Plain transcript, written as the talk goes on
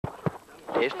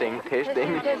Testing.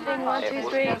 Testing, 1, 2,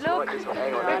 3. Look,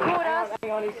 record us. Do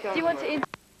you want to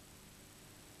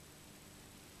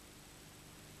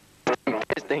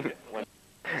Testing.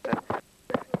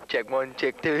 Check 1,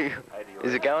 check 2.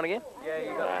 Is it going again? Yeah,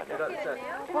 you got it.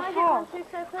 What for?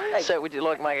 Hey, so would you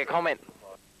like to make a comment?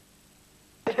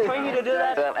 It's trying you to do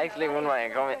that. I actually want to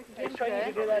make a comment. It's trying you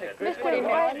to do that. Mr.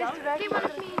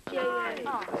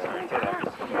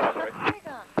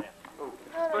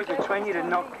 Suppose they're trying you to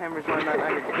knock cameras on that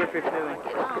like a grip feeling.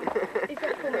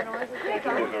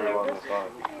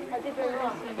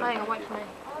 Hang on, wait for me.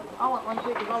 I want one too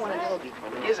because I want a dog.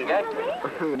 Yes, okay.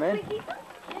 Good man.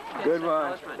 Good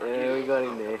one. Yeah, we got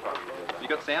him there. You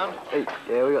got sound? Hey,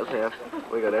 yeah, we got sound.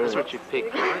 We got everything. That's what you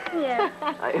picked, right? Yeah.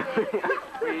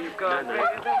 You've got...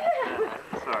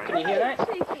 Sorry. Can you hear that?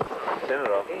 Turn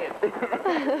it off.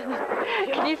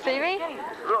 Can you see me?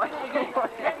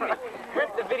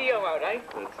 Rip the video out, eh?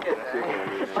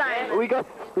 We got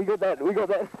that.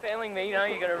 Failing me, you know,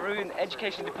 you're going to ruin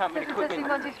education department equipment. Testing,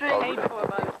 1, 2, 3. Paid for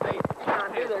by the state. You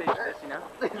can't do this, you know?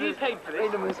 You paid for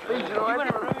this. You want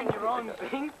to ruin your own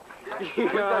thing? Hey,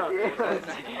 come on,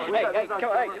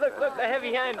 hey, look, the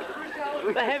heavy hand.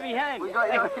 The heavy hand.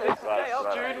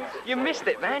 You missed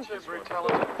it, man.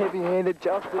 Heavy-handed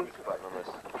justice.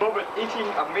 Robert eating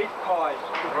a meat pie.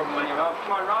 Come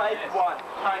on, right? One.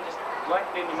 Can't just whack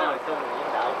it in your mouth.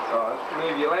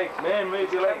 Move your legs, man.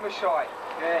 Move your legs. Camera shy.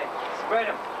 Yeah. Spread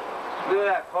them. Look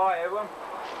at that pie, everyone.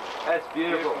 That's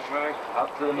beautiful.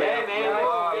 Up to the mouth. Yeah, man.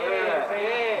 Oh, yeah.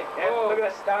 Look at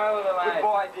the style of the lad.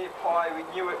 Goodbye, dear pie. We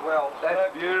knew it well.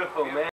 That's beautiful, man.